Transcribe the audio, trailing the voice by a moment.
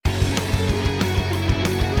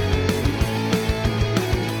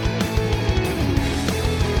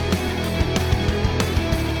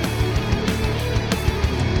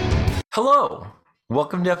Hello!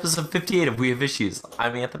 Welcome to episode 58 of We Have Issues.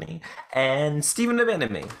 I'm Anthony, and Steven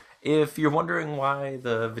abandoned me. If you're wondering why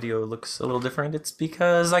the video looks a little different, it's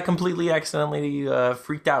because I completely accidentally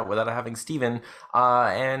freaked out without having Steven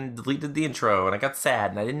and deleted the intro, and I got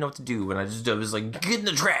sad, and I didn't know what to do, and I was like, get in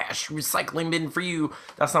the trash, recycling bin for you.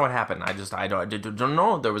 That's not what happened. I don't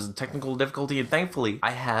know. There was a technical difficulty, and thankfully,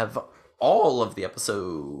 I have all of the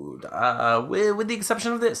episode, with the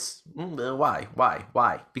exception of this. Why?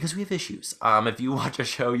 Because we have issues. If you watch our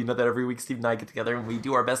show, you know that every week Steve and I get together and we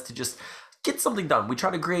do our best to just get something done. We try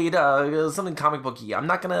to grade something comic booky. I'm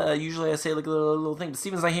not gonna usually I say like a little thing, but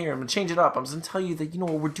Steven's not here. I'm gonna change it up. I'm just gonna tell you that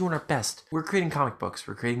we're doing our best. We're creating comic books.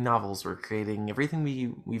 We're creating novels. We're creating everything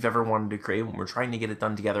we've ever wanted to create. And we're trying to get it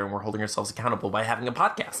done together, and we're holding ourselves accountable by having a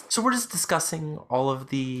podcast. So we're just discussing all of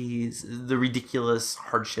the ridiculous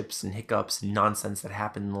hardships and hiccups and nonsense that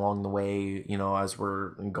happen along the way. As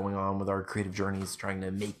we're going on with our creative journeys, trying to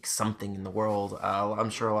make something in the world. I'm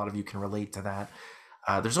sure a lot of you can relate to that.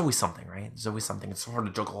 There's always something, right? There's always something. It's so hard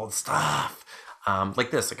to juggle all the stuff.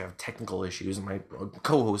 Like this, I have technical issues, and my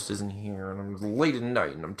co-host isn't here, and I'm late at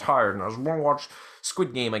night, and I'm tired, and I just want to watch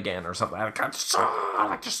Squid Game again or something.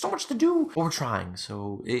 There's so much to do. But we're trying,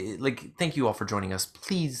 so thank you all for joining us.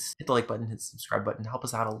 Please hit the like button, hit the subscribe button, help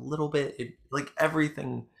us out a little bit.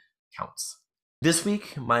 Everything counts. This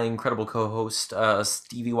week, my incredible co-host,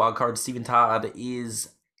 Stevie Wildcard, Steven Todd, is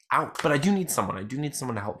out. But I do need someone.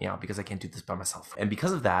 To help me out because I can't do this by myself. And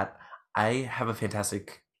because of that, I have a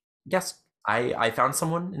fantastic guest. I found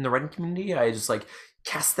someone in the writing community. I just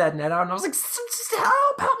cast that net out and I was like,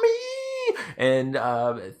 help me. And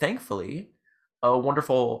thankfully, a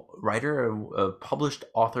wonderful writer, a published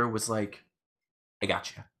author was like, I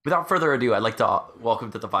got you. Without further ado, I'd like to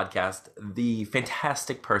welcome to the podcast the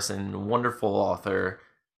fantastic person, wonderful author,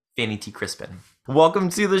 Fanny T. Crispin. Welcome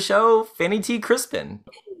to the show, Fanny T. Crispin.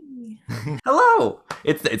 Hello.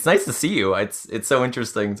 It's nice to see you. It's so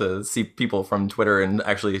interesting to see people from Twitter and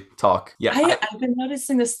actually talk. Yeah, I've been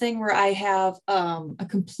noticing this thing where I have a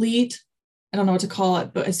complete, I don't know what to call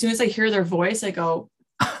it, but as soon as I hear their voice, I go,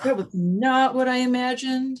 that was not what I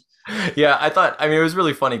imagined. Yeah, it was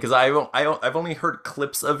really funny because I've only heard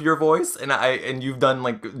clips of your voice and you've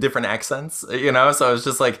done different accents, so I was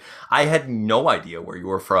just like, I had no idea where you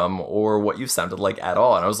were from or what you sounded like at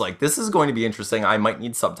all, and I was like, this is going to be interesting. I might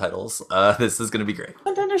need subtitles. This is going to be great.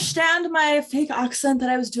 I don't understand my fake accent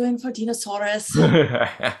that I was doing for Dinosaurus.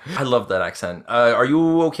 I love that accent. Are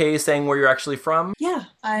you okay saying where you're actually from? Yeah,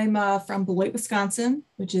 I'm from Beloit, Wisconsin,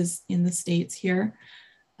 which is in the States here.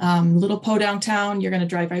 Little Podunk town. You're going to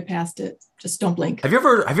drive right past it. Just don't blink. Have you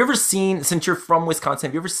ever seen, since you're from Wisconsin,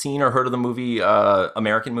 have you ever seen or heard of the movie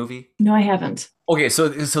American Movie? No, I haven't. Okay, so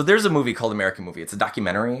there's a movie called American Movie. It's a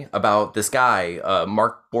documentary about this guy,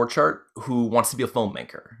 Mark Borchardt, who wants to be a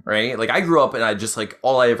filmmaker, right? I grew up and I just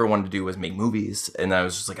all I ever wanted to do was make movies, and I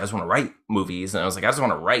was just I just want to write movies, and I was like, I just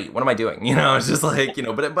want to write. What am I doing? It's just but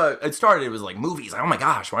it started. It was movies. Oh my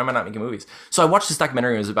gosh, why am I not making movies? So I watched this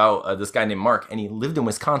documentary. It was about this guy named Mark, and he lived in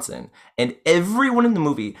Wisconsin, and everyone in the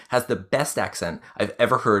movie has the best accent I've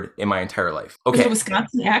ever heard in my entire life. Okay, is it a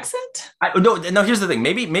Wisconsin accent? No. Here's the thing.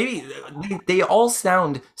 Maybe they all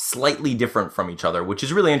sound slightly different from each other, which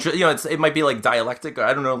is really interesting. It might be dialectic.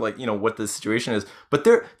 I don't know, what the situation is, but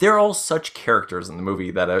they're all such characters in the movie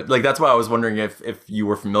that that's why I was wondering if you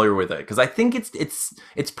were familiar with it, because I think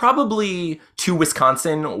it's probably to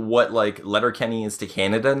Wisconsin what Letterkenny is to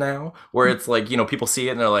Canada now, where it's people see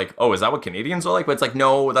it and they're like, oh, is that what Canadians are like? But it's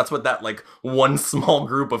no, that's what that one small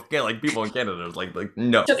group of people in Canada is like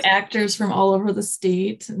no. Took actors from all over the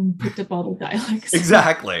state and picked up all the dialects.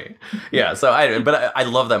 Exactly. Yeah. So I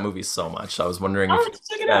love that movie so much. I was wondering if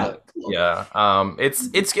check it out. Yeah.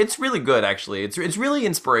 It's really good actually. It's really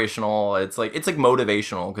inspirational. It's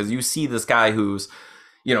motivational, because you see this guy who's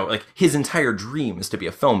his entire dream is to be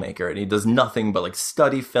a filmmaker, and he does nothing but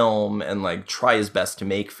study film and try his best to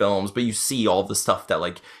make films, but you see all the stuff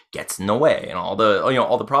that gets in the way, and all the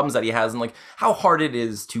all the problems that he has, and how hard it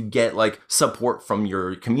is to get support from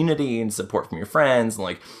your community and support from your friends,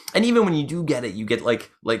 and even when you do get it, you get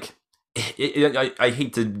I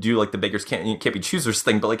hate to do the beggars can't be choosers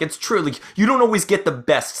thing, but it's true. You don't always get the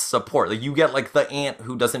best support. You get the aunt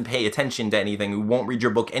who doesn't pay attention to anything, who won't read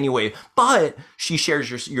your book anyway, but she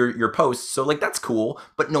shares your posts, so that's cool.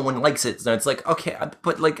 But no one likes it, so it's okay,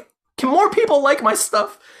 but can more people like my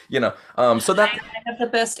stuff? So that I have the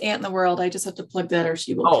best aunt in the world. I just have to plug that, or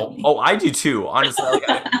she will kill me. Oh, I do too. Honestly,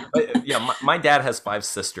 my dad has 5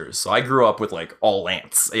 sisters, so I grew up with all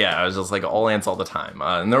aunts. Yeah, I was just all aunts all the time,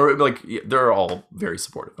 and they're all very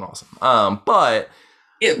supportive and awesome. But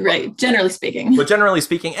Right, generally speaking. But generally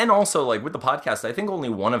speaking, and also like with the podcast, I think only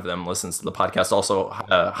one of them listens to the podcast. Also,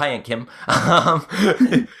 hi Aunt Kim.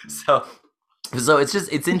 So so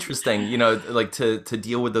it's interesting, you know, like to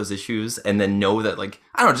deal with those issues and then know that like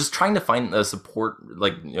I don't know, just trying to find the support,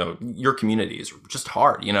 like you know, your community is just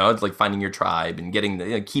hard, you know. It's like finding your tribe and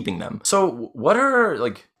getting keeping them. So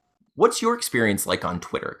what's your experience like on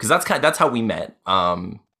Twitter? Because that's how we met.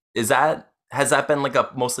 Is that has that been like a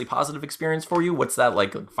mostly positive experience for you? What's that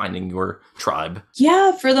like finding your tribe?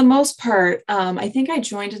 Yeah, for the most part. I think I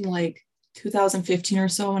joined in like 2015 or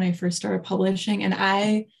so when I first started publishing, and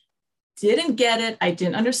I didn't get it. I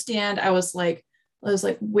didn't understand. I was like,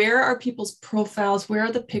 where are people's profiles? Where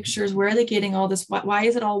are the pictures? Where are they getting all this? Why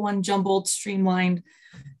is it all one jumbled, streamlined?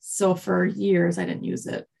 So for years, I didn't use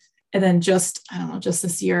it. And then I don't know, just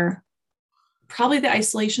this year, probably the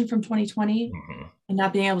isolation from 2020 Mm-hmm. and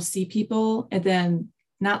not being able to see people and then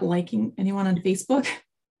not liking anyone on Facebook.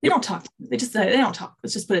 They Yep. don't talk. They don't talk.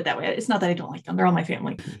 Let's just put it that way. It's not that I don't like them. They're all my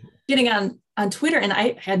family. Getting on Twitter, and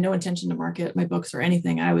I had no intention to market my books or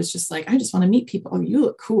anything. I was just like, I just want to meet people. Oh, you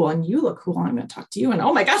look cool, and you look cool. And I'm going to talk to you. And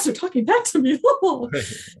oh my gosh, they're talking back to me.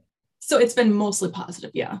 So it's been mostly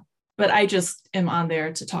positive, yeah. But I just am on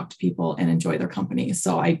there to talk to people and enjoy their company.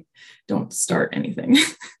 So I don't start anything.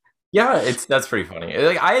 Yeah, that's pretty funny.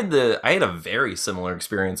 Like I had a very similar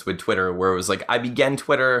experience with Twitter where it was like I began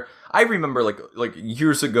Twitter. I remember like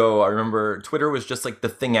years ago, I remember Twitter was just like the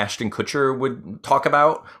thing Ashton Kutcher would talk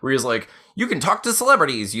about, where he was like, you can talk to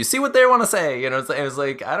celebrities, you see what they want to say. You know, it was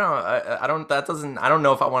like I don't that doesn't I don't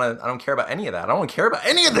know if I don't care about any of that. I don't care about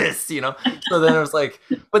any of this, you know. So then it was like,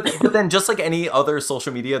 but then just like any other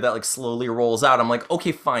social media that like slowly rolls out, I'm like,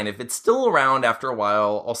 okay, fine. If it's still around after a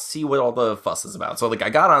while, I'll see what all the fuss is about. So like I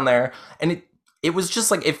got on there, and it was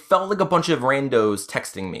just like it felt like a bunch of randos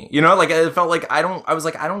texting me, you know, like it felt like I was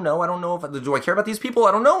like I don't know if do I care about these people.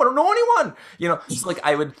 I don't know anyone, you know. So like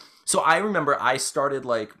so I remember I started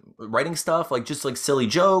like writing stuff like just like silly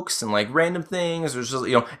jokes and like random things. It was just,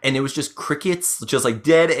 you know, and it was just crickets, just like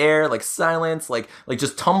dead air, like silence, like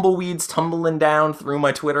just tumbleweeds tumbling down through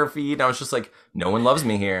my Twitter feed. And I was just like, no one loves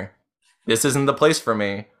me here. This isn't the place for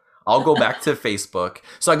me. I'll go back to Facebook.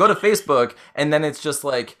 So I go to Facebook, and then it's just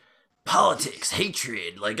like politics,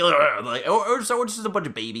 hatred, like or so it's just a bunch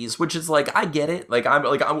of babies, which is like I get it. Like I'm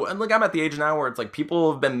at the age now where it's like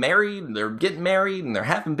people have been married, and they're getting married, and they're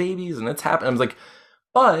having babies, and it's happening. I was like,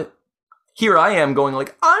 but here I am going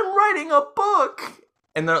like I'm writing a book.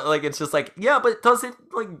 And they're like, it's just like, yeah, but does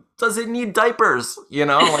it need diapers? You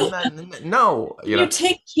know, like, no, you know. You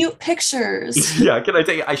take cute pictures. Yeah, can I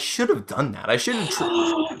tell you? I should have done that. I should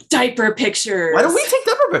have. Diaper pictures. Why don't we take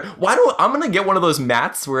diaper? I'm gonna get one of those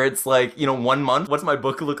mats where it's like, you know, 1 month. What's my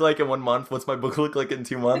book look like in 1 month? What's my book look like in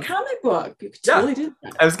 2 A months? comic book. You could totally do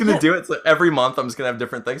that. I was gonna do it. So every month I'm just gonna have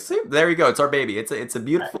different things. See, there you go. It's our baby. It's a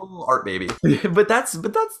beautiful art baby. but that's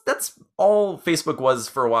all Facebook was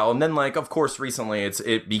for a while. And then like, of course, recently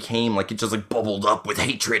it became like it just like bubbled up with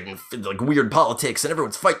hatred and like weird politics and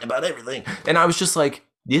everyone's fighting about everything. And I was just like,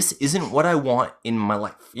 this isn't what I want in my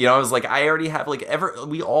life. You know, I was like, I already have like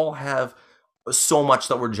we all have so much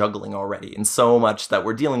that we're juggling already and so much that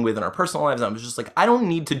we're dealing with in our personal lives. And I was just like, I don't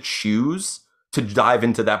need to choose to dive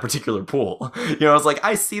into that particular pool. You know, I was like,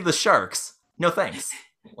 I see the sharks. No thanks.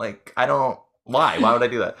 Like, I don't. Why would I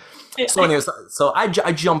do that? So anyways, so I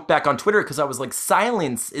jumped back on Twitter because I was like,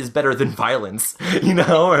 silence is better than violence, you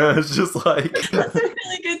know? And I was just like, that's a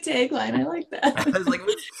really good tagline. I like that. I was like,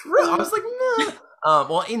 it's true. I was like, nah.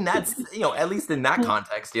 Well, in that, you know, at least in that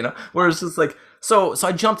context, you know, where it's just like, so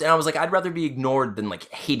I jumped and I was like, I'd rather be ignored than like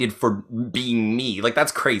hated for being me. Like,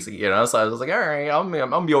 that's crazy, you know? So I was like, all right, I'm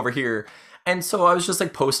gonna be over here. And so I was just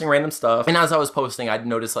like posting random stuff. And as I was posting, I'd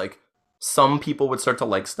notice like, some people would start to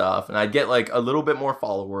like stuff and I'd get like a little bit more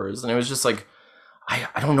followers, and it was just like, I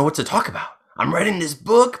don't know what to talk about. I'm writing this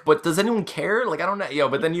book, but does anyone care? Like, I don't know, you know,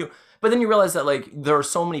 but then you realize that like there are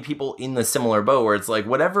so many people in the similar boat where it's like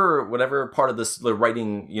whatever part of the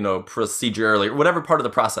writing, you know, procedure, like whatever part of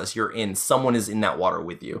the process you're in, someone is in that water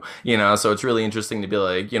with you, you know. So it's really interesting to be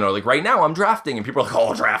like, you know, like right now I'm drafting and people are like,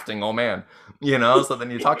 oh, drafting, oh man, you know. So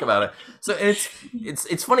then you talk about it. So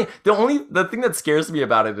it's funny. The thing that scares me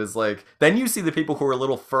about it is like then you see the people who are a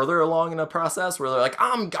little further along in a process where they're like,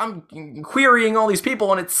 I'm querying all these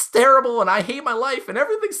people and it's terrible and I hate my life and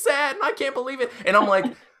everything's sad and I can't believe it. And I'm like,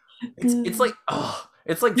 it's like, oh,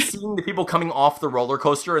 it's like seeing the people coming off the roller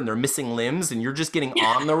coaster and they're missing limbs and you're just getting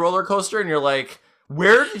on the roller coaster and you're like,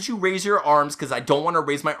 where did you raise your arms? Because I don't want to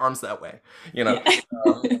raise my arms that way, you know. Yeah.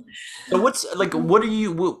 Um, so what's like,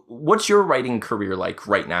 what's your writing career like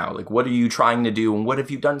right now? Like, what are you trying to do, and what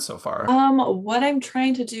have you done so far? What I'm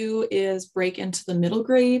trying to do is break into the middle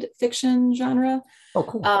grade fiction genre. Oh,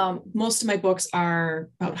 cool. Most of my books are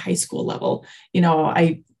about high school level. You know,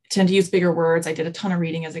 I tend to use bigger words. I did a ton of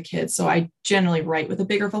reading as a kid, so I generally write with a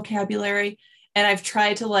bigger vocabulary. And I've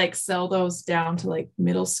tried to like sell those down to like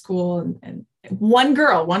middle school, and one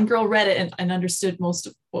girl read it and understood most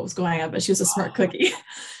of what was going on, but she was a smart cookie.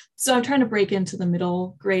 So I'm trying to break into the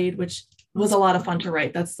middle grade, which was a lot of fun to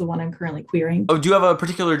write. That's the one I'm currently querying. Oh, do you have a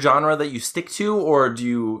particular genre that you stick to, or do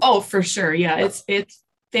you? Oh, for sure. Yeah, it's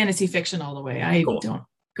fantasy fiction all the way. I Cool. don't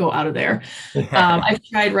go out of there. I've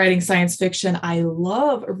tried writing science fiction. I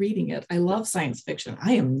love reading it. I love science fiction.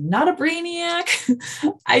 I am not a brainiac.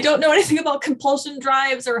 I don't know anything about compulsion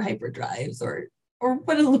drives or hyperdrives or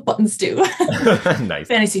what do the buttons do. Nice.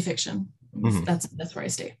 Fantasy fiction. Mhm. That's where I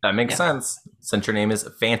stay. That makes sense. Since your name is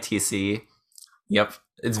Fantasy. Yep.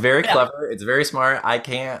 It's very clever. It's very smart. I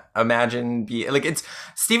can't imagine it's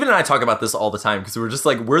Steven and I talk about this all the time because we're just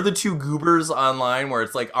like, we're the two goobers online where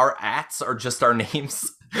it's like our ats are just our names.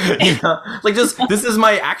 You know? Like, just, this is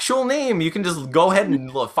my actual name. You can just go ahead and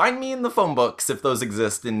find me in the phone books if those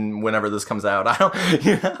exist in whenever this comes out.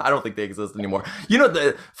 I don't think they exist anymore. You know,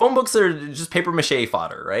 the phone books are just paper mache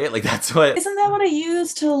fodder, right? Like, that's what. Isn't that what I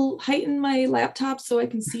use to heighten my laptop so I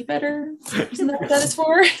can see better? Isn't that what that is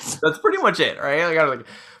for? That's pretty much it, right?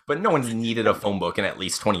 But no one's needed a phone book in at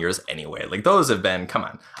least 20 years anyway. Like, those have been, come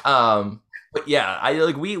on. But yeah,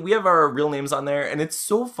 we have our real names on there, and it's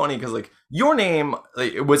so funny because like your name,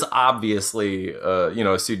 like, it was obviously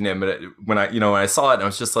a pseudonym, but when I saw it, I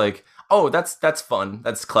was just like, oh, that's fun,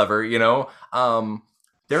 that's clever, you know.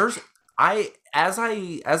 There's as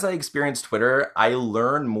I experience Twitter, I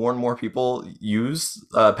learn more and more people use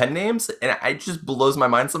pen names, and it just blows my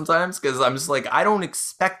mind sometimes because I'm just like, I don't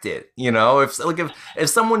expect it, you know. If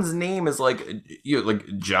someone's name is like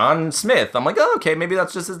John Smith, I'm like, oh, okay, maybe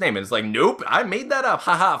that's just his name. And it's like, nope, I made that up.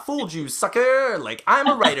 Haha, fooled you, sucker. Like, I'm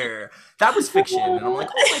a writer. That was fiction. And I'm like,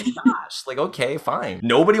 oh my gosh. Like, okay, fine.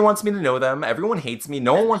 Nobody wants me to know them. Everyone hates me.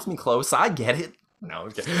 No one wants me close. I get it. No,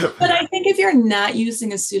 okay. But I think if you're not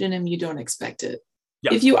using a pseudonym, you don't expect it.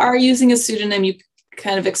 Yeah. If you are using a pseudonym, you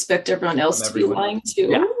kind of expect everyone else to be lying too.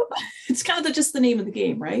 Yeah. It's kind of just the name of the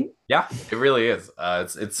game, right? Yeah, it really is.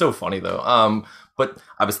 It's so funny though. But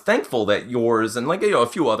I was thankful that yours and a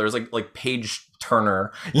few others like Paige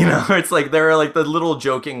Turner, it's like there are like the little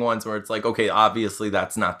joking ones where it's like, okay, obviously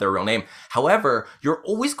that's not their real name. However, you're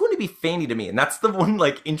always going to be Fanny to me, and that's the one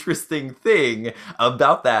like interesting thing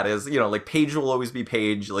about that is like Paige will always be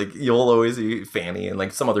Paige, like you'll always be Fanny, and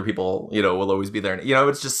like some other people will always be there.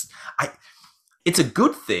 It's just it's a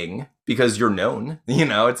good thing because you're known,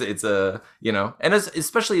 it's a and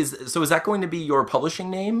especially so is that going to be your publishing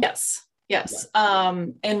name? Yes.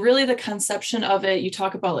 And really the conception of it, you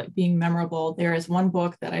talk about like being memorable. There is one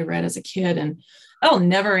book that I read as a kid, and I'll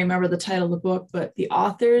never remember the title of the book, but the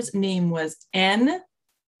author's name was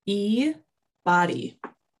N.E. Body.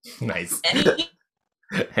 Nice.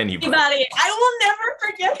 Anybody. I will never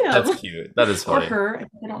forget him. That's cute. That is funny. Or her.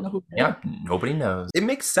 I don't know who. Yeah, nobody knows. It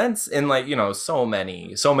makes sense in so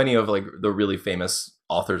many of like the really famous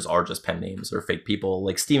authors are just pen names or fake people,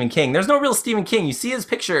 like Stephen King. There's no real Stephen King. You see his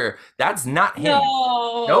picture, that's not him.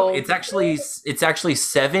 No. Nope. It's actually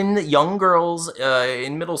 7 young girls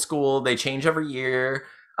in middle school. They change every year.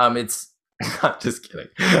 It's I'm just kidding.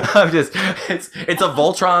 It's a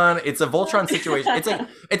Voltron situation.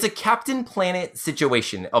 It's a Captain Planet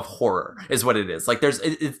situation of horror is what it is. Like it's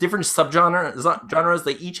different subgenres.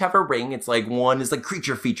 They each have a ring. It's like one is like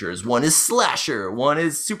creature features, one is slasher, one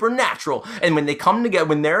is supernatural. And when they come together,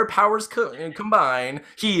 when their powers combine,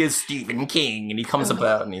 he is Stephen King, and he comes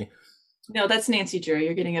about and he. No, that's Nancy Drew.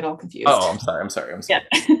 You're getting it all confused. Oh, I'm sorry. Yeah.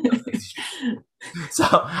 So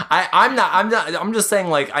I'm just saying,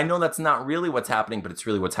 like, I know that's not really what's happening, but it's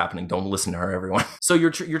really what's happening. Don't listen to her, everyone. So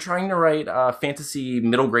you're trying to write fantasy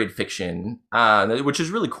middle grade fiction, which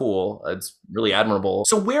is really cool. It's really admirable.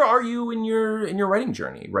 So where are you in your writing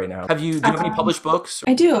journey right now? Do you have any published books?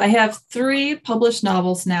 I do. I have 3 published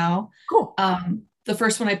novels now. Cool. The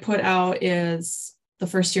first one I put out is the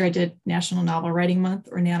first year I did National Novel Writing Month,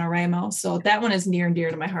 or NaNoWriMo. So that one is near and dear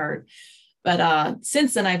to my heart. But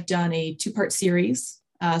since then, I've done a 2-part series,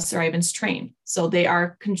 Sir Ivan's Train. So they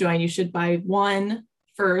are conjoined. You should buy one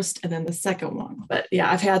first and then the second one. But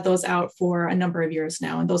yeah, I've had those out for a number of years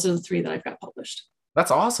now. And those are the 3 that I've got published. That's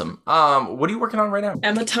awesome. What are you working on right now?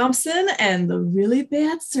 Emma Thompson and the Really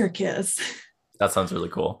Bad Circus. That sounds really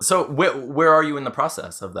cool. So where are you in the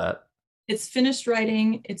process of that? it's finished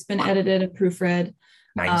writing. It's been edited and proofread.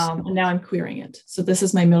 Nice. And now I'm querying it. So this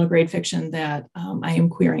is my middle grade fiction that I am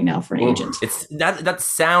querying now for an Ooh, agent. it's that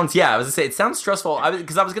sounds, yeah, I was gonna say it sounds stressful.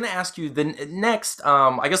 Because I was gonna ask you then next.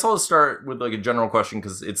 I guess I'll start with like a general question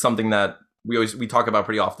because it's something that we talk about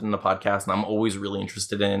pretty often in the podcast, and I'm always really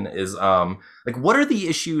interested in is like what are the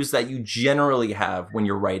issues that you generally have when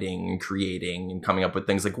you're writing and creating and coming up with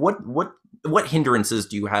things? Like what hindrances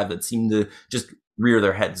do you have that seem to just rear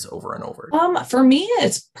their heads over and over? For me,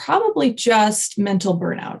 it's probably just mental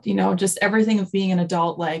burnout, just everything of being an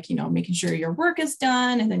adult, like, making sure your work is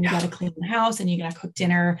done and then you got to clean the house and you got to cook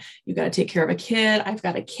dinner. You got to take care of a kid. I've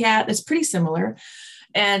got a cat. It's pretty similar.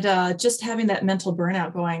 And just having that mental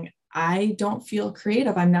burnout going, I don't feel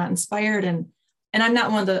creative. I'm not inspired. And I'm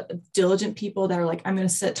not one of the diligent people that are like, I'm going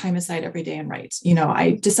to set time aside every day and write.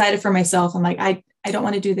 I decided for myself. I'm like, I don't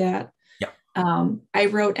want to do that. I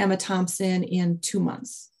wrote Emma Thompson in 2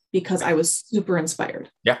 months because I was super inspired.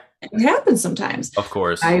 Yeah. It happens sometimes. Of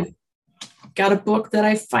course. I've got a book that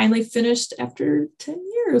I finally finished after 10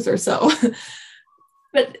 years or so.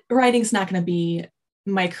 But writing's not going to be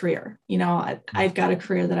my career. I've got a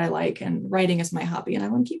career that I like, and writing is my hobby, and I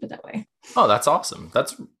want to keep it that way. Oh, that's awesome.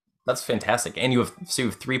 That's fantastic. And you have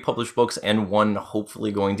 3 published books and one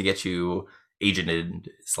hopefully going to get you agented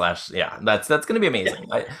 / yeah, that's going to be amazing.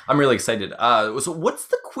 I'm really excited. So what's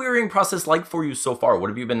the querying process like for you so far?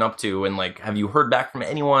 What have you been up to? And like, have you heard back from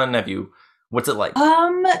anyone? What's it like?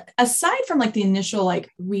 Aside from like the initial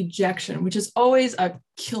like rejection, which is always a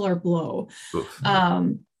killer blow, Oof.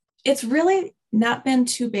 It's really not been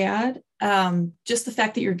too bad. Just the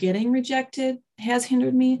fact that you're getting rejected has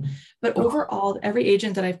hindered me. But overall, every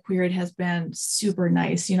agent that I've queried has been super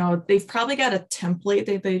nice. They've probably got a template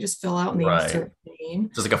that they just fill out and they insert their name.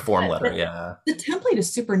 Just like a form letter, yeah. The template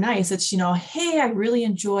is super nice. It's, hey, I really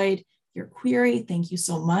enjoyed your query. Thank you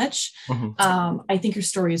so much. Mm-hmm. I think your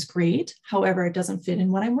story is great. However, it doesn't fit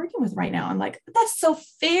in what I'm working with right now. I'm like, that's so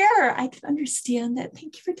fair. I can understand that.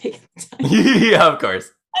 Thank you for taking the time. Yeah, of course.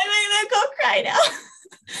 I'm gonna go cry now.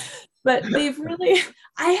 But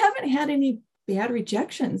I haven't had any bad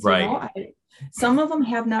rejections. Right. Some of them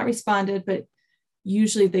have not responded, but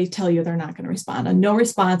usually they tell you they're not going to respond. A no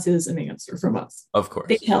response is an answer from us. Of course.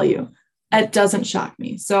 They tell you. It doesn't shock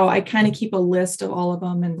me. So I kind of keep a list of all of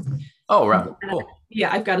them. And oh, right. Cool.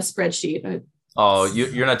 Yeah, I've got a spreadsheet. Oh,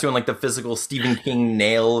 you're not doing like the physical Stephen King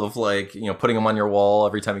nail of like, putting them on your wall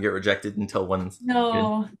every time you get rejected until one's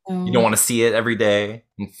no. You don't want to see it every day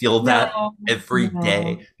and feel that every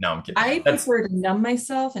day. No, I'm kidding. I prefer to numb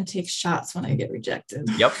myself and take shots when I get rejected.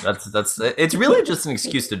 Yep, that's it's really just an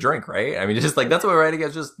excuse to drink, right? I mean, just like that's what writing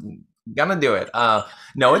is, just gonna do it.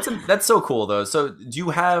 No, that's so cool though. So do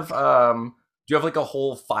you have like a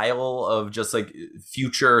whole file of just like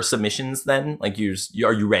future submissions then? Like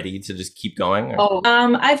are you ready to just keep going? Or?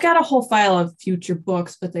 I've got a whole file of future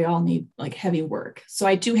books, but they all need like heavy work. So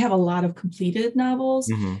I do have a lot of completed novels.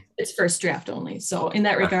 Mm-hmm. It's first draft only. So in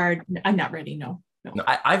that regard, I'm not ready. No.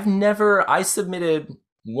 I submitted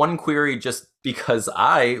one query just because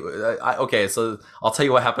okay, so I'll tell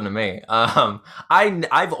you what happened to me.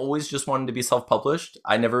 I've always just wanted to be self-published.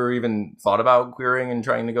 I never even thought about querying and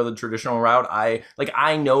trying to go the traditional route.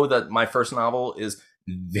 I know that my first novel is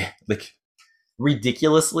like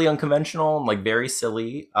ridiculously unconventional and like very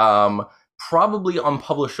silly. Probably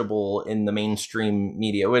unpublishable in the mainstream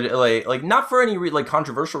media. Like not for any like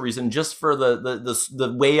controversial reason, just for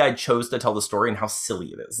the way I chose to tell the story and how silly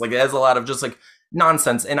it is. Like it has a lot of just like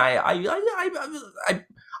nonsense, and I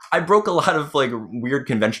broke a lot of like weird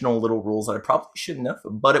conventional little rules that I probably shouldn't have,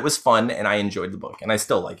 but it was fun and I enjoyed the book and I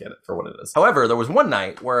still like it for what it is. However, there was one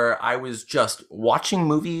night where I was just watching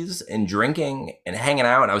movies and drinking and hanging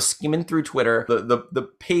out, and I was skimming through Twitter, the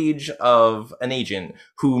page of an agent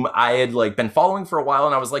whom I had like been following for a while,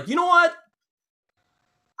 and I was like, you know what?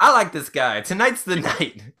 I like this guy. Tonight's the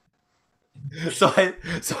night. So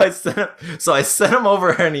I sent him over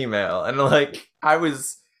an email, and like I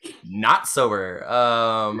was not sober.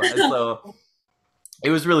 So it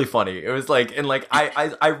was really funny. It was like, and like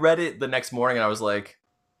I read it the next morning and I was like,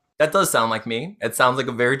 that does sound like me. It sounds like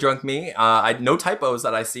a very drunk me. I no typos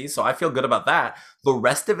that I see, so I feel good about that. The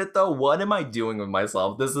rest of it though, what am I doing with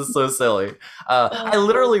myself? This is so silly. I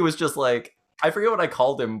literally was just like, I forget what I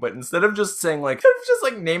called him, but instead of just saying like, just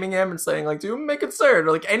like naming him and saying like, do make it sir,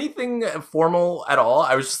 or like anything formal at all,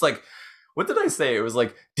 I was just like, what did I say? It was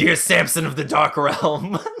like, dear Samson of the Dark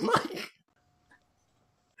Realm. Like,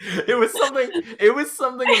 it was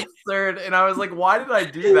something absurd, and I was like, why did I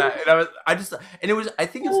do that? And I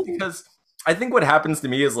think it's because I think what happens to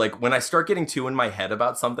me is like when I start getting too in my head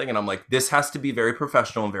about something and I'm like, this has to be very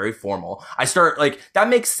professional and very formal, I start like, that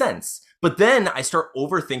makes sense. But then I start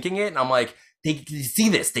overthinking it, and I'm like, they see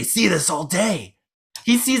this. They see this all day.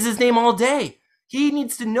 He sees his name all day. He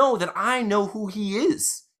needs to know that I know who he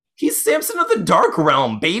is. He's Samson of the Dark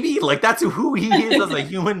Realm, baby. Like, that's who he is as a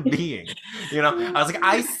human being. You know, I was like,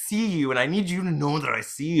 I see you, and I need you to know that I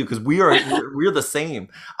see you because we're the same.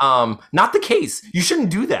 Not the case. You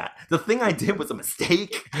shouldn't do that. The thing I did was a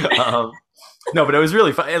mistake. No, but it was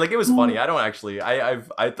really fun. Like, it was funny. I don't actually.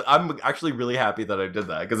 I'm actually really happy that I did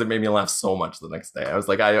that because it made me laugh so much the next day. I was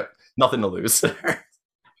like, nothing to lose.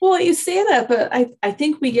 Well, you say that, but I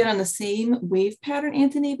think we get on the same wave pattern,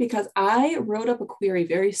 Anthony, because I wrote up a query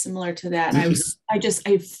very similar to that. And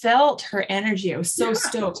I felt her energy. I was so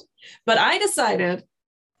stoked. But I decided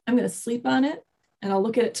I'm going to sleep on it and I'll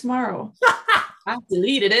look at it tomorrow. I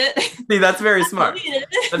deleted it. See, that's very smart.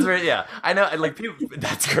 That's very, yeah. I know, like, people,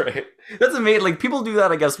 that's great. That's amazing. Like, people do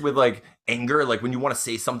that, I guess, with like anger. Like, when you want to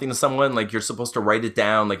say something to someone, like, you're supposed to write it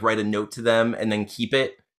down, like, write a note to them and then keep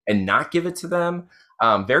it and not give it to them.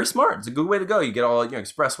 Very smart. It's a good way to go. You get all,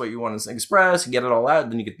 express what you want to express, you get it all out,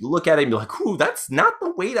 and then you get to look at it and be like, ooh, that's not the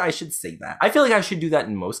way that I should say that. I feel like I should do that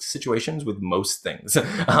in most situations with most things.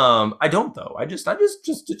 I don't though. I just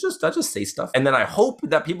say stuff. And then I hope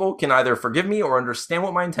that people can either forgive me or understand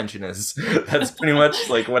what my intention is. That's pretty much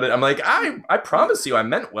like what I'm like, I promise you I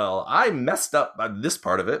meant well. I messed up this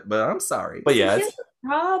part of it, but I'm sorry. But yeah, it's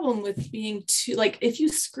problem with being too, like, if you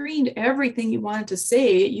screened everything you wanted to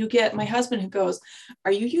say, you get my husband who goes,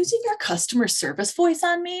 are you using your customer service voice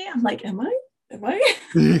on me? I'm like, am I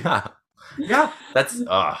yeah, that's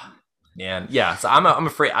man, yeah. So I'm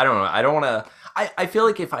afraid. I don't know. I don't want to. I feel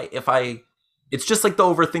like if I it's just like the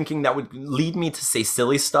overthinking that would lead me to say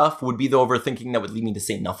silly stuff would be the overthinking that would lead me to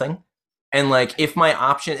say nothing. And like, if my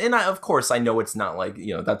option, and of course I know it's not like,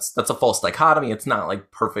 that's a false dichotomy. It's not like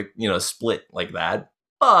perfect, split like that,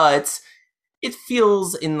 but it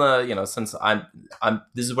feels in the, since I'm,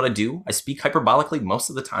 this is what I do. I speak hyperbolically most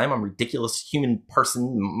of the time. I'm a ridiculous human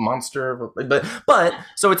person, monster, but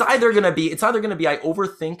so it's either going to be I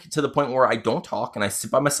overthink to the point where I don't talk and I sit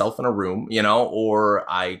by myself in a room, or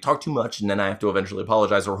I talk too much and then I have to eventually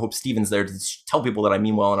apologize or hope Steven's there to tell people that I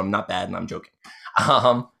mean well and I'm not bad and I'm joking.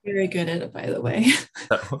 Very good at it, by the way.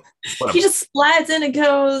 So, he just slides in and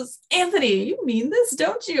goes, Anthony, you mean this,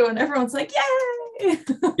 don't you? And everyone's like, yay.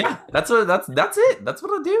 Yeah, that's it. That's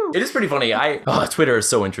what I do. It is pretty funny. Twitter is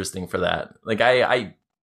so interesting for that. Like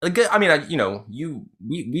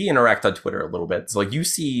we interact on Twitter a little bit. So like, you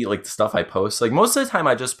see like the stuff I post. Like, most of the time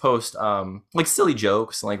I just post like silly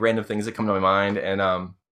jokes and like random things that come to my mind. And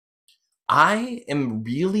I am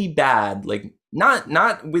really bad, like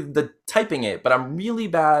not with the typing it, but I'm really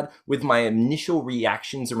bad with my initial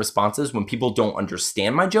reactions and responses when people don't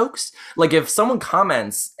understand my jokes. Like, if someone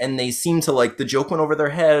comments and they seem to like the joke went over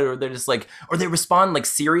their head, or they're just like, or they respond like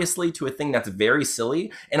seriously to a thing that's very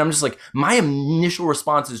silly, and I'm just like, my initial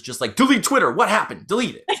response is just like, delete Twitter. What happened?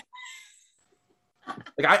 Delete it.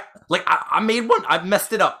 I made one. I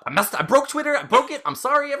messed it up. I broke Twitter. I broke it. I'm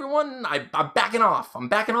sorry, everyone. I'm backing off.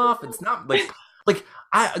 It's not like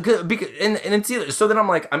and it's either, so then I'm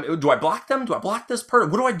like, do I block them? Do I block this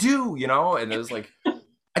person? What do I do? And it was like,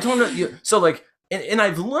 I don't know. So like, and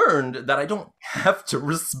I've learned that I don't have to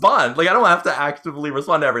respond. Like, I don't have to actively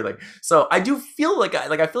respond to everything. So I do feel like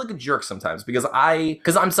I feel like a jerk sometimes because I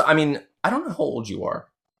don't know how old you are.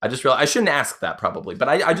 I just realized I shouldn't ask that probably, but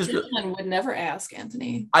I just would never ask,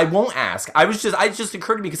 Anthony. I won't ask. I just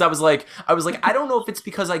occurred to me because I was like, I don't know if it's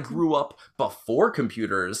because I grew up before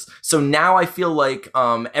computers. So now I feel like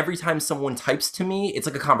every time someone types to me, it's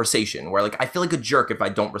like a conversation where like I feel like a jerk if I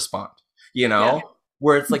don't respond, Yeah.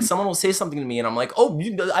 Where it's like someone will say something to me and I'm like, oh,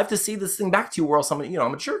 I have to say this thing back to you or else I'm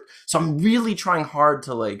a jerk. So I'm really trying hard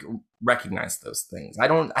to like recognize those things. I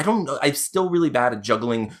don't know. I'm still really bad at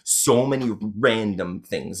juggling so many random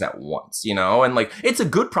things at once, and like, it's a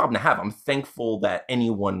good problem to have. I'm thankful that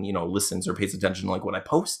anyone, listens or pays attention to like what I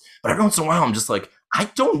post, but every once in a while I'm just like, I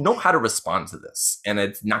don't know how to respond to this. And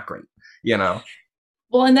it's not great,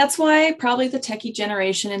 Well, and that's why probably the techie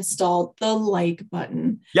generation installed the like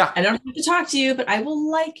button. Yeah. I don't have to talk to you, but I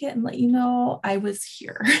will like it and let you know I was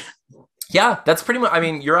here. Yeah, that's pretty much,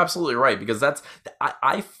 you're absolutely right, because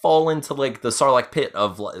I fall into like the Sarlacc pit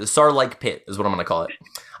is what I'm going to call it.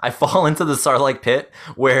 I fall into the Sarlacc pit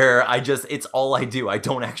where it's all I do. I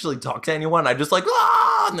don't actually talk to anyone. I just like,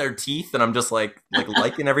 in their teeth. And I'm just like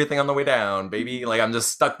liking everything on the way down, baby. Like, I'm just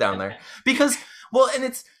stuck down there because, well, and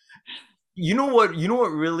it's, you know what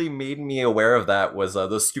really made me aware of that was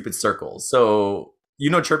those stupid circles. So, You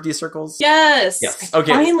know Chirpy circles? Yes. Yes. I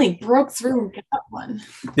Okay. finally broke through and got one.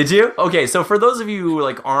 Did you? Okay, so for those of you who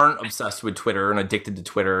like aren't obsessed with Twitter and addicted to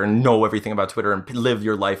Twitter and know everything about Twitter and live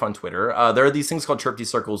your life on Twitter, there are these things called Chirpy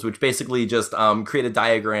circles, which basically just create a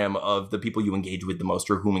diagram of the people you engage with the most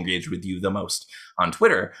or whom engage with you the most on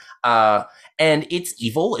Twitter. And it's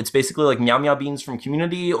evil. It's basically like Meow Meow Beans from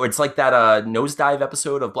Community, or it's like that nosedive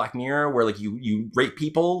episode of Black Mirror where like you rate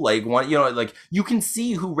people like one, you know, like you can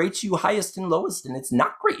see who rates you highest and lowest, and it's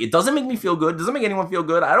not great. It doesn't make me feel good. It doesn't make anyone feel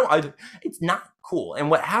good. It's not cool. And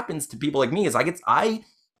what happens to people like me is I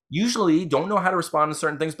usually don't know how to respond to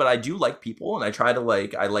certain things, but I do like people and I try to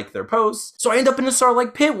I like their posts. So I end up in a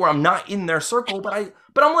Starlight pit where I'm not in their circle, but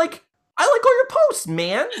I'm like, I like all your posts,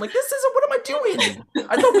 man. Like, this isn't, what am I doing?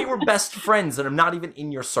 I thought we were best friends and I'm not even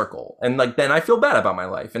in your circle. And like, then I feel bad about my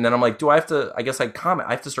life. And then I'm like, do I have to, I guess I comment,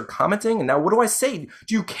 I have to start commenting. And now what do I say?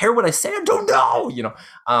 Do you care what I say? I don't know, you know?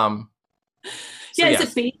 Yeah, is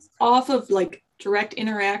it based off of like direct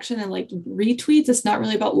interaction and like retweets? It's not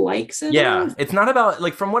really about likes. Yeah, it's not about,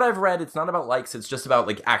 like, from what I've read, it's not about likes. It's just about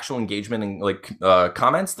like actual engagement and like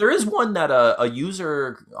comments. There is one that a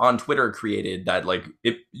user on Twitter created that like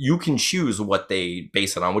you can choose what they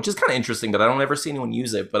base it on, which is kind of interesting. That I don't ever see anyone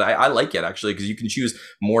use it, but I like it actually because you can choose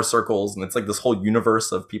more circles and it's like this whole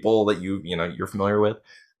universe of people that you're familiar with.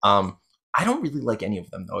 I don't really like any of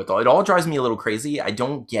them though. It all drives me a little crazy. I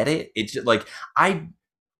don't get it. It's just, like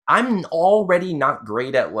I'm already not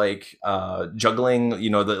great at like juggling, you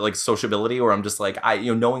know, the like sociability, where I'm just like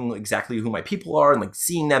knowing exactly who my people are and like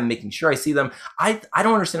seeing them, making sure I see them. I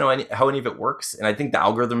don't understand how any of it works, and I think the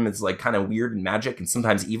algorithm is like kind of weird and magic and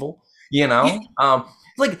sometimes evil, you know.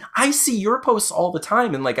 Like I see your posts all the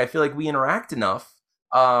time, and like I feel like we interact enough.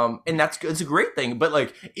 And it's a great thing, but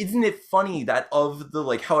like, isn't it funny that of the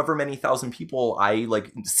like however many thousand people I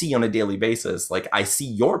like see on a daily basis, like I see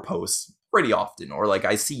your posts pretty often, or like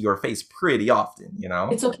I see your face pretty often, you know?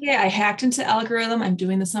 It's okay. I hacked into algorithm. I'm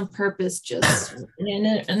doing this on purpose. Just in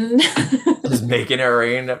it and just making it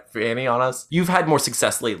rain, Fanny, on us. You've had more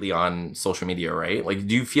success lately on social media, right? Like,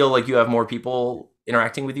 do you feel like you have more people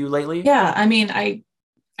interacting with you lately? Yeah, I mean, I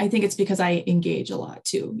think it's because I engage a lot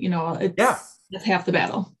too. You know, that's half the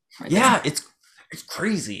battle. Right there. It's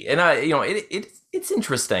crazy, and it's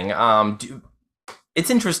interesting. It's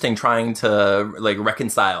interesting trying to like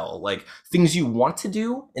reconcile like things you want to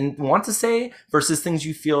do and want to say versus things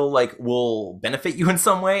you feel like will benefit you in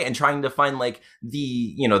some way, and trying to find like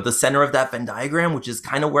the center of that Venn diagram, which is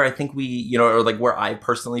kind of where I think we, or like where I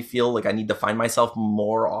personally feel like I need to find myself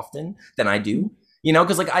more often than I do,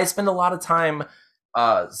 because like I spend a lot of time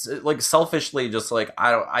like selfishly just like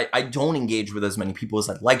I don't engage with as many people as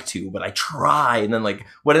I'd like to, but I try. And then like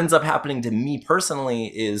what ends up happening to me personally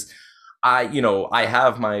is I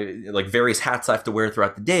have my like various hats I have to wear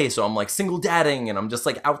throughout the day. So I'm like single dadding and I'm just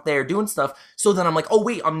like out there doing stuff. So then I'm like, oh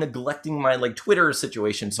wait, I'm neglecting my like Twitter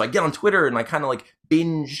situation. So I get on Twitter and I kind of like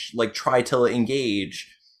binge, like try to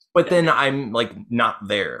engage, but then I'm like not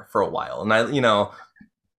there for a while. And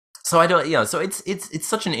so I don't, so it's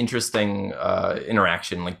such an interesting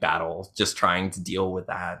interaction, like battle, just trying to deal with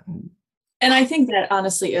that. And I think that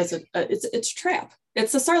honestly is it's a trap.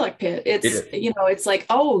 It's a Sarlacc pit. It's like,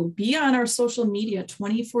 oh, be on our social media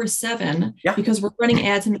 24/7 because we're running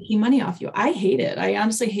ads and making money off you. I hate it. I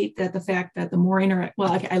honestly hate that, the fact that the more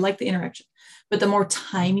I like the interaction, but the more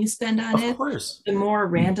time you spend on it, the more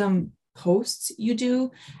random posts you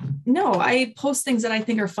do. No, I post things that I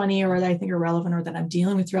think are funny or that I think are relevant or that I'm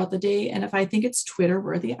dealing with throughout the day. And if I think it's Twitter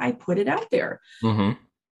worthy, I put it out there. Mm-hmm.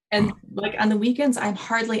 And like on the weekends, I'm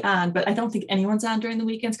hardly on, but I don't think anyone's on during the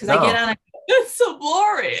weekends because I get on. It's so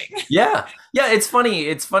boring. Yeah. It's funny.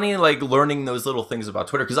 It's funny, like learning those little things about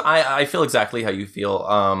Twitter, because I feel exactly how you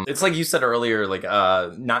feel. It's like you said earlier, like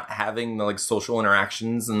not having the like social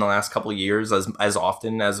interactions in the last couple of years as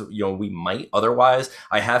often as we might otherwise.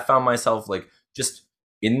 I have found myself like just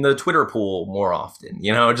in the Twitter pool more often,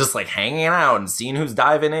 just like hanging out and seeing who's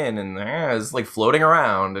diving in and it's like floating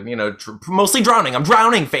around and, mostly drowning. I'm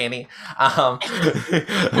drowning, Fanny. But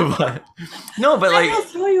like,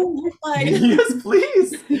 yes,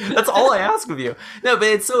 please. That's all I ask of you. No, but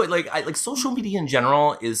it's so like, social media in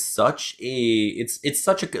general is such it's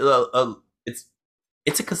such a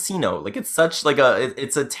it's a casino. Like it's such like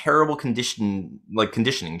it's a terrible conditioning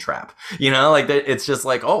trap. Like it's just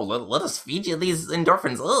like, oh, let us feed you these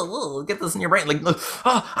endorphins. Oh, get this in your brain. Like,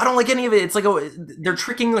 oh, I don't like any of it. It's like they're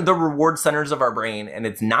tricking the reward centers of our brain, and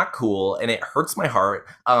it's not cool, and it hurts my heart.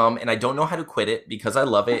 And I don't know how to quit it because I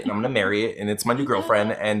love it, and I'm gonna marry it, and it's my new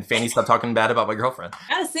girlfriend. And Fanny, stop talking bad about my girlfriend.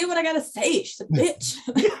 I gotta say what I gotta say. She's a bitch.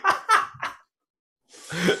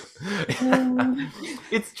 Um,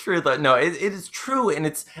 It's true though. No, it is true, and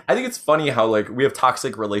I think it's funny how like we have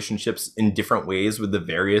toxic relationships in different ways with the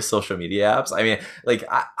various social media apps. I mean, like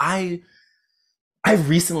I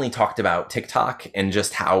recently talked about TikTok and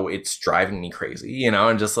just how it's driving me crazy,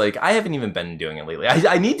 and just like I haven't even been doing it lately.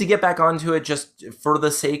 I need to get back onto it just for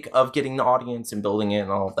the sake of getting the audience and building it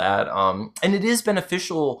and all of that. And it is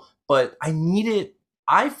beneficial, but I need it.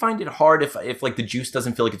 I find it hard if like the juice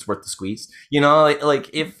doesn't feel like it's worth the squeeze. Like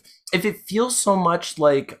if it feels so much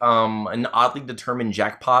like an oddly determined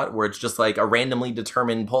jackpot where it's just like a randomly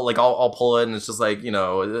determined pull, like I'll pull it and it's just like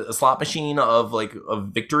a slot machine of like of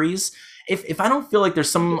victories. If I don't feel like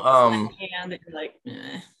there's some and you're like,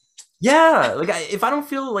 eh. yeah, like if I don't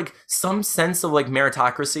feel like some sense of like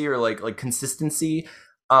meritocracy or like consistency,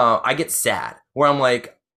 I get sad where I'm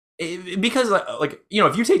like because like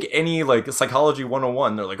if you take any like psychology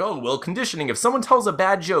 101, they're like, oh well, conditioning, if someone tells a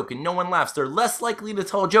bad joke and no one laughs, they're less likely to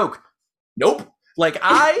tell a joke. Nope. Like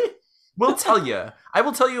I will tell you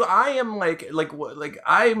I am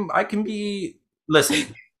I can be,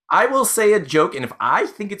 listen, I will say a joke, and if I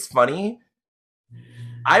think it's funny,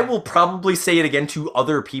 I will probably say it again to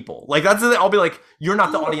other people. Like that's the thing. I'll be like, you're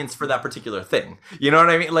not the audience for that particular thing. You know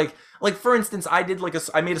what I mean? Like for instance, I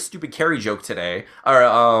made a stupid Carrie joke today, or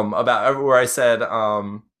about where I said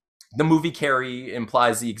the movie Carrie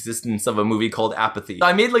implies the existence of a movie called Apathy.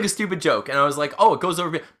 I made like a stupid joke, and I was like, oh, it goes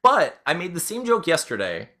over. But I made the same joke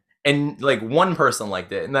yesterday, and like one person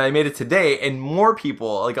liked it, and then I made it today, and more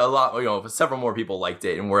people, like a lot, several more people liked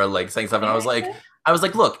it, and were like saying stuff, and I was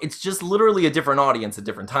like, look, it's just literally a different audience at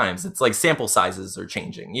different times. It's like sample sizes are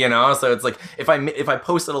changing, so it's like if I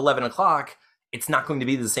post at 11 o'clock, it's not going to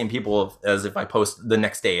be the same people as if I post the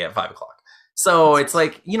next day at 5 o'clock. So it's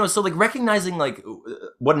like, so like recognizing like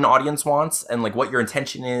what an audience wants and like what your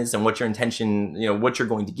intention is and what your intention, what you're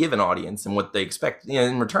going to give an audience and what they expect,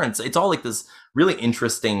 in return. It's all like this really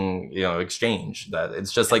interesting, exchange that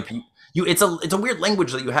it's just like it's a weird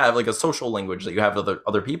language that you have, like a social language that you have with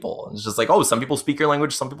other people. And it's just like, oh, some people speak your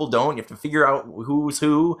language, some people don't. You have to figure out who's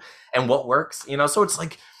who and what works, so it's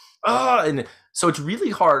like, and so it's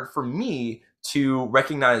really hard for me to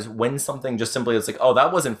recognize when something just simply is like, oh,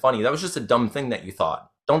 that wasn't funny. That was just a dumb thing that you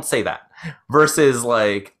thought. Don't say that. Versus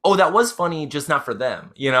like, oh, that was funny, just not for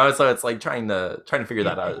them. So it's like trying to figure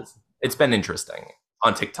that out. It's been interesting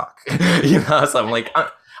on TikTok. So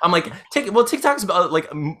I'm like, TikTok's about like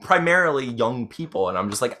primarily young people, and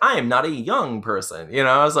I'm just like, I am not a young person,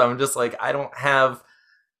 So I'm just like, I don't.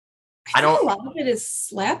 A lot of it is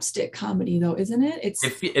slapstick comedy, though, isn't it?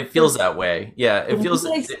 It feels that way. Yeah, it feels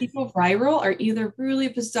like people viral are either really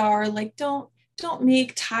bizarre, like don't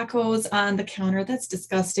make tacos on the counter, that's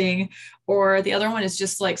disgusting, or the other one is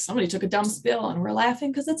just like somebody took a dumb spill and we're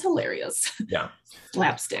laughing because it's hilarious. Yeah,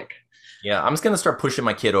 slapstick. Yeah, I'm just gonna start pushing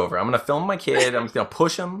my kid over. I'm gonna film my kid. I'm just gonna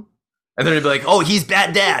push him. And then they'd be like, "Oh, he's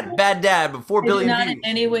bad dad, but 4 billion views." Not in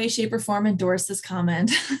any way, shape, or form endorse this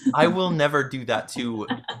comment. I will never do that to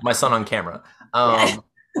my son on camera.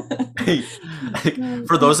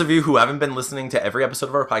 For those of you who haven't been listening to every episode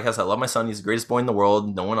of our podcast, I love my son. He's the greatest boy in the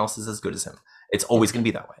world. No one else is as good as him. It's always gonna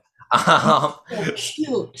be that way. So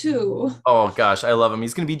cute too. Oh gosh, I love him.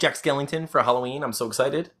 He's gonna be Jack Skellington for Halloween. I'm so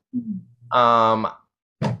excited.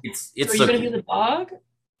 It's so are you gonna be the dog?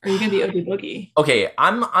 Or are you gonna be Oogie Boogie? Okay,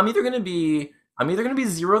 I'm either gonna be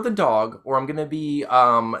Zero the dog, or I'm gonna be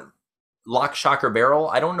Lock, Shock, or Barrel.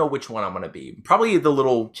 I don't know which one I'm gonna be. Probably the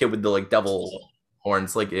little kid with the like devil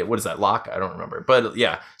horns. Like what is that? Lock? I don't remember. But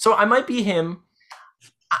yeah, so I might be him.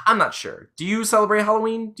 I'm not sure. Do you celebrate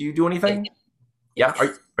Halloween? Do you do anything? Yeah.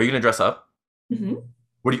 Are you gonna dress up? Mm-hmm.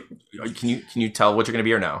 What do you? Can you tell what you're gonna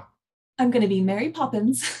be or no? I'm going to be Mary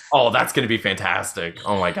Poppins. Oh, that's going to be fantastic.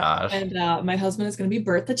 Oh my gosh. And my husband is going to be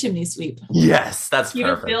Bert the chimney sweep. Yes, that's he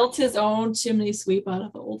perfect. He built his own chimney sweep out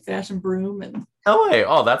of an old-fashioned broom. And oh, wait.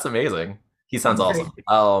 Oh, that's amazing. He sounds awesome.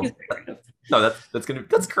 No,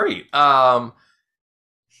 that's great. Have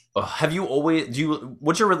you always,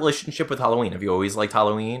 what's your relationship with Halloween? Have you always liked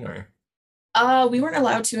Halloween, or? We weren't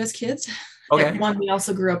allowed to as kids. Okay. One, we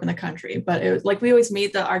also grew up in the country, but it was like we always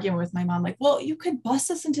made the argument with my mom, like, well, you could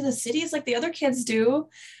bus us into the cities like the other kids do.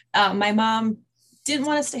 My mom didn't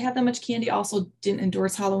want us to have that much candy, also didn't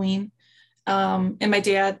endorse Halloween. And my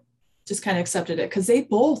dad just kind of accepted it because they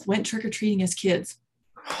both went trick-or-treating as kids.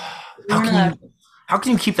 How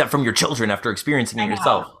can you keep that from your children after experiencing it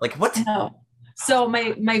yourself? Like what? No. So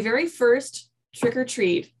my very first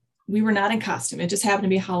trick-or-treat, we were not in costume. It just happened to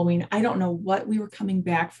be Halloween. I don't know what we were coming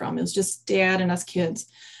back from. It was just dad and us kids.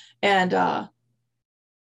 And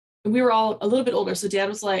we were all a little bit older. So dad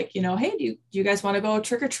was like, hey, do you guys want to go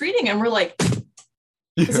trick-or-treating? And we're like,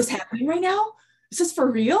 is this happening right now? is this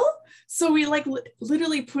for real? So we like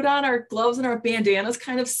literally put on our gloves and our bandanas,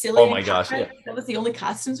 kind of silly. Oh my gosh, yeah. That was the only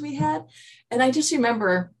costumes we had. And I just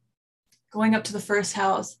remember going up to the first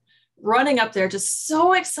house, running up there, just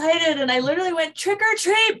so excited. And I literally went trick or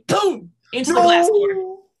treat, boom, into the glass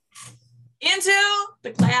door. Into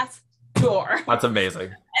the glass door. That's amazing.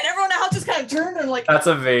 And everyone else just kind of turned and like, that's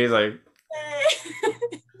amazing.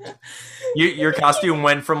 Your costume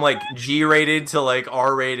went from like G-rated to like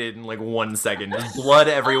R-rated in like 1 second. There's blood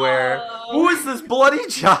everywhere. Who is this bloody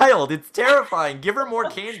child? It's terrifying. Give her more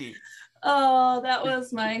candy. Oh, that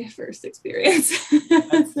was my first experience.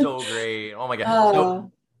 That's so great. Oh my god.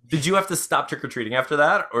 So, did you have to stop trick-or-treating after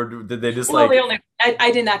that, or did they just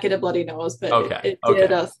I did not get a bloody nose, but it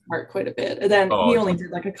did smart quite a bit. And then we only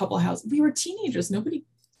did like a couple of houses. We were teenagers. Nobody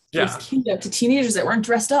gives candy up to teenagers that weren't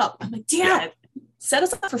dressed up. I'm like, Dad, set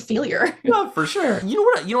us up for failure. Yeah, for sure. You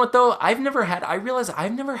know what though? I realize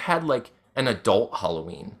I've never had like an adult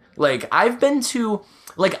Halloween. Like I've been to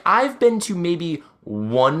maybe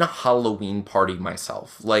one Halloween party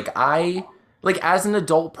myself. Like as an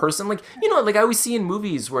adult person, like I always see in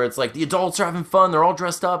movies where it's like the adults are having fun, they're all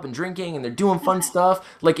dressed up and drinking and they're doing fun stuff.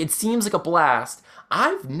 Like it seems like a blast.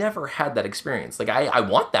 I've never had that experience. Like I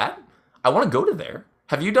want that. I want to go to there.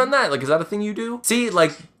 Have you done that? Like, is that a thing you do? See,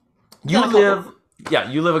 like you live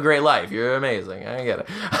a great life. You're amazing. I get it.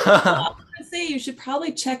 I say you should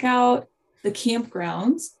probably check out the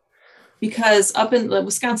campgrounds, because up in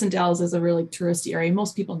Wisconsin Dells is a really touristy area.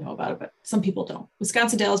 Most people know about it, but some people don't.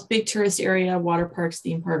 Wisconsin Dells, big tourist area, water parks,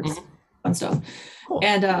 theme parks, fun stuff. Cool.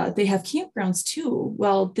 And they have campgrounds too.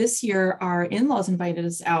 Well, this year our in-laws invited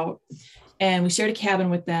us out and we shared a cabin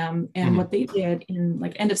with them. And what they did in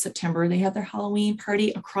like end of September, they had their Halloween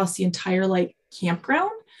party across the entire like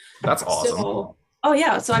campground. That's awesome. So, oh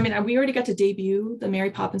yeah. So, I mean, we already got to debut the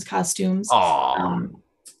Mary Poppins costumes.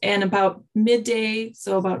 And about midday,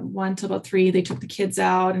 so about 1 till about 3, they took the kids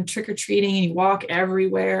out and trick-or-treating, and you walk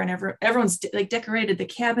everywhere, and everyone's like decorated the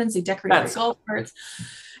cabins, they decorated the golf carts.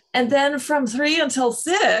 And then from 3 until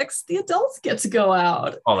 6, the adults get to go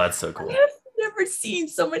out. Oh, that's so cool. I've never seen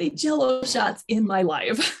so many Jell-O shots in my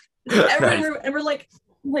life. And we're like,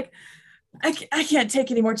 I can't take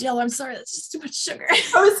any more Jell-O. I'm sorry, that's just too much sugar.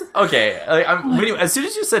 As soon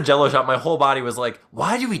as you said Jell-O shot, my whole body was like,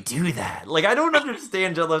 why do we do that? Like, I don't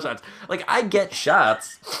understand Jell-O shots. Like, I get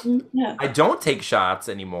shots. Yeah. I don't take shots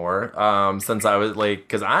anymore since I was like,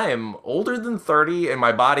 because I am older than 30 and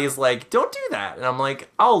my body is like, don't do that. And I'm like,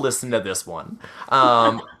 I'll listen to this one.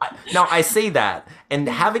 Now, I say that. And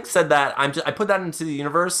having said that, I put that into the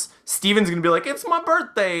universe. Steven's going to be like, it's my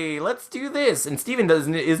birthday. Let's do this. And Steven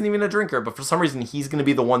isn't even a drinker, but for some reason, he's going to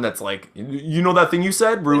be the one that's like, you know that thing you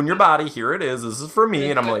said? Ruin your body. Here it is. This is for me.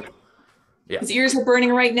 And I'm like, yeah. His ears are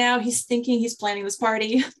burning right now. He's thinking he's planning this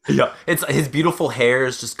party. Yeah. It's his beautiful hair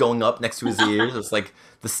is just going up next to his ears. It's like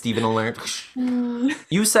the Steven alert.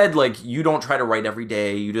 You said like you don't try to write every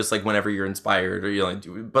day. You just like whenever you're inspired, or you like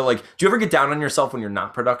but like do you ever get down on yourself when you're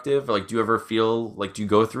not productive? Or, like do you ever feel like do you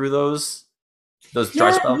go through those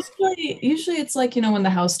dry spells? Usually it's like, when the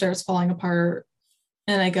house starts falling apart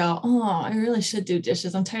and I go, oh, I really should do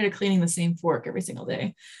dishes. I'm tired of cleaning the same fork every single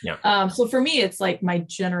day. Yeah. So for me, it's like my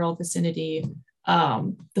general vicinity,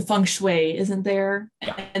 the feng shui isn't there.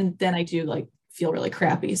 Yeah. And then I do like feel really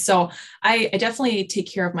crappy. So I definitely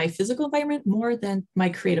take care of my physical environment more than my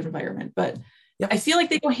creative environment. But I feel like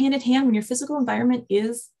they go hand in hand. When your physical environment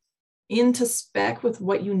is into spec with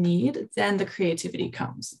what you need, then the creativity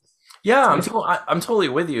comes. Yeah, I'm totally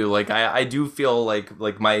with you. Like I do feel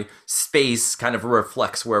like my space kind of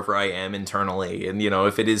reflects wherever I am internally, and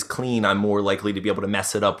if it is clean, I'm more likely to be able to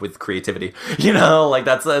mess it up with creativity. Like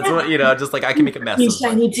that's what just like I can make a mess. New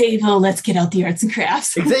shiny table. Let's get out the arts and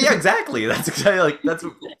crafts. Yeah, exactly. That's exactly that's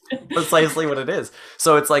precisely what it is.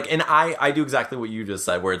 So it's like, and I do exactly what you just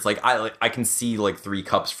said, where it's like I can see like 3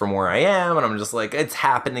 cups from where I am, and I'm just like it's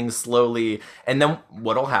happening slowly, and then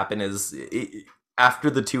what'll happen is. After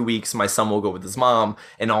the 2 weeks, my son will go with his mom,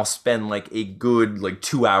 and I'll spend like a good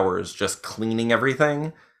 2 hours just cleaning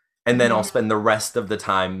everything, and then I'll spend the rest of the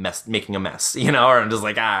time making a mess, or I'm just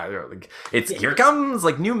like here comes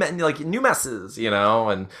new messes,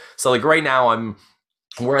 and so like right now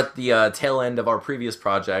we're at the tail end of our previous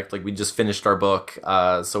project. Like we just finished our book,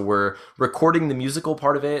 so we're recording the musical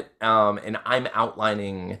part of it, and I'm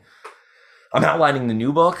outlining the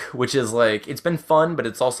new book, which is like, it's been fun, but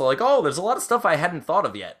it's also like, oh, there's a lot of stuff I hadn't thought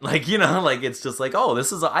of yet. Like, it's just like, oh,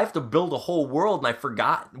 I have to build a whole world, and I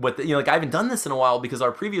forgot what, I haven't done this in a while because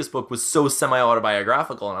our previous book was so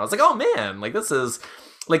semi-autobiographical, and I was like, oh man, like this is,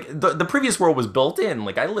 like the previous world was built in.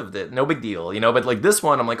 Like I lived it, no big deal, you know. But like this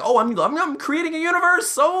one, I'm like, oh, I'm creating a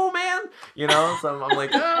universe. Oh man, you know. So I'm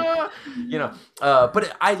like, you know.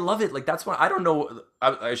 But I love it. Like that's what I don't know.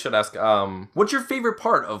 I should ask. What's your favorite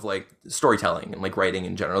part of like storytelling and like writing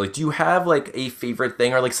in general? Like, do you have like a favorite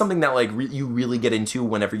thing or like something that like you really get into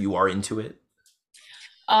whenever you are into it?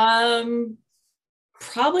 Um,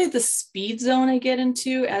 Probably the speed zone I get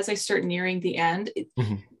into as I start nearing the end.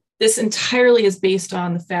 Mhm. This entirely is based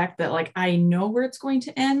on the fact that like I know where it's going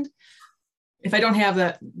to end. If I don't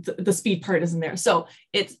have the speed part isn't there. So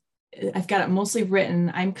it's I've got it mostly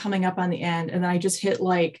written. I'm coming up on the end, and then I just hit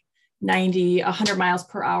like 90, 100 miles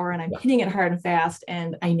per hour, and I'm Yeah. hitting it hard and fast,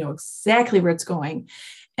 and I know exactly where it's going.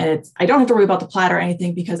 And I don't have to worry about the plot or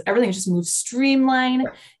anything because everything just moves streamlined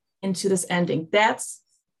into this ending. That's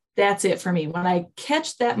it for me. When I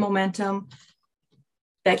catch that momentum,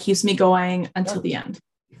 that keeps me going Yeah. until the end.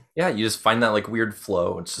 Yeah, you just find that like weird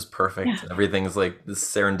flow. It's just Yeah. perfect. Everything's like this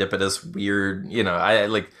serendipitous, weird. You know, I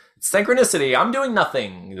like synchronicity. I'm doing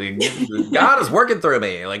nothing. Like, God is working through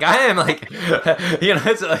me. Like I am like, you know,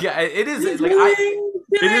 it's like it is like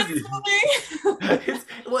it is. It's,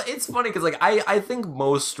 well, it's funny because like I think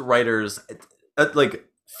most writers like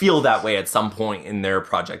feel that way at some point in their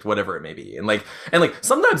project, whatever it may be, and like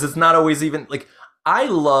sometimes it's not always even like. I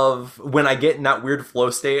love when I get in that weird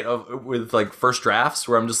flow state of with like first drafts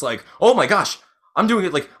where I'm just like, oh my gosh, I'm doing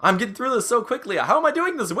it like I'm getting through this so quickly. How am I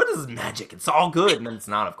doing this? What is magic? It's all good, and then it's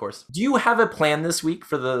not, of course. Do you have a plan this week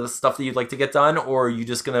for the stuff that you'd like to get done, or are you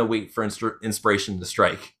just gonna wait for inspiration to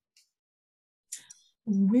strike?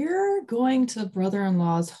 We're going to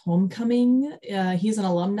brother-in-law's homecoming. He's an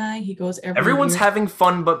alumni. He goes every Everyone's year. having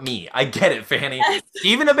fun but me. I get it, Fanny.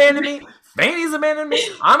 Steven abandoned me. Fanny's abandoned me.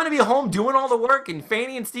 I'm gonna be home doing all the work, and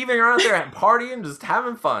Fanny and Steven are out there partying, just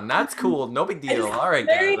having fun. That's cool. No big deal. All right,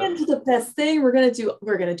 Very guys. into the best thing. We're gonna do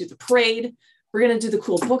the parade. We're gonna do the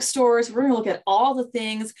cool bookstores. We're gonna look at all the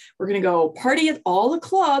things. We're gonna go party at all the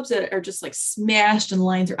clubs that are just like smashed and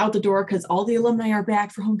lines are out the door because all the alumni are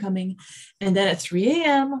back for homecoming. And then at 3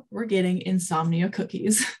 a.m. we're getting insomnia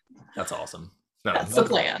cookies. That's awesome. No, That's the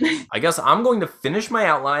plan. I guess I'm going to finish my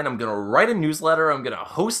outline. I'm going to write a newsletter. I'm going to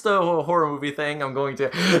host a horror movie thing. I'm going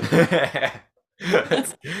to.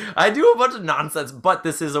 I do a bunch of nonsense, but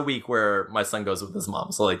this is a week where my son goes with his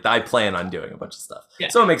mom, so like I plan on doing a bunch of stuff. Yeah.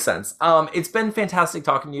 So it makes sense. It's been fantastic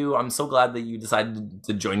talking to you. I'm so glad that you decided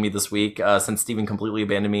to join me this week. Since Steven completely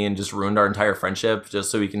abandoned me and just ruined our entire friendship, just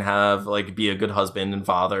so he can have like be a good husband and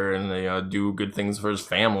father and do good things for his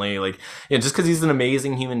family. Like just because he's an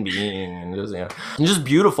amazing human being and just and just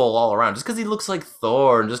beautiful all around. Just because he looks like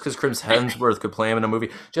Thor, and just because Chris Hemsworth could play him in a movie,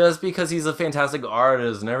 just because he's a fantastic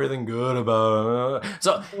artist and everything good about him.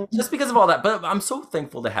 So just because of all that, but I'm so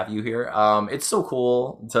thankful to have you here. It's so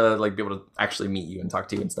cool to like be able to actually meet you and talk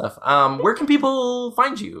to you and stuff. Where can people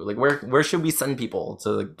find you? Like where should we send people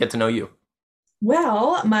to get to know you?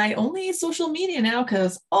 Well, my only social media now,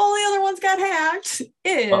 because all the other ones got hacked,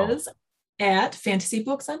 Oh, is at Fantasy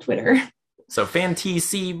Books on Twitter. so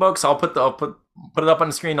Fantasy Books. I'll put it up on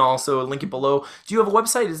the screen. I'll also link it below. Do you have a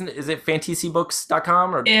website? Is it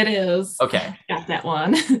fantasybooks.com or It is. okay? Got that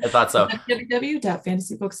one. I thought so.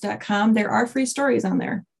 www.fantasybooks.com. There are free stories on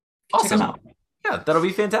there. Check them Awesome. out. Yeah, that'll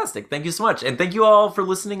be fantastic. Thank you so much. And thank you all for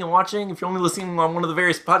listening and watching. If you're only listening on one of the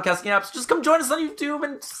various podcasting apps, just come join us on YouTube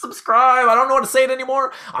and subscribe. I don't know what to say it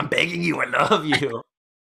anymore. I'm begging you. I love you.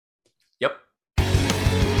 Yep.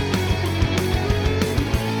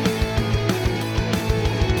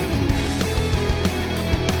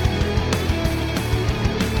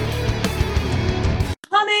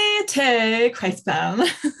 Honey, take Christbaum.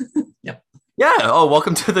 Yep. Yeah. Oh,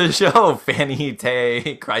 welcome to the show, Fanny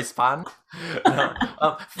Tay Christpan.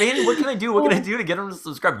 No. Fanny, what can I do? What can I do to get them to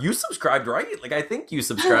subscribe? You subscribed, right? Like, I think you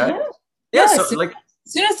subscribed. Yeah. Yeah, So, like,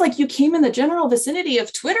 as soon as like you came in the general vicinity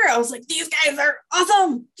of Twitter, I was like, these guys are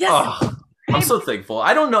awesome. Yes. oh, I'm so thankful.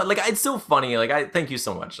 I don't know. Like, it's so funny. Like, I thank you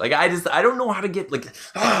so much. Like, I don't know how to get, like,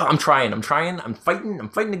 I'm trying. I'm fighting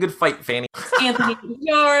a good fight, Fanny. Anthony,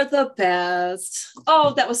 you're the best.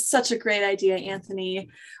 Oh, that was such a great idea, Anthony.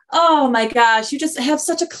 Oh my gosh, you just have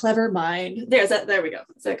such a clever mind. There we go.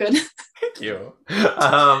 Is that good? Thank you.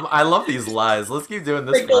 I love these lies. Let's keep doing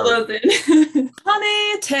this Sprinkle forever. those in.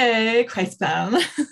 Honey, take Christbaum.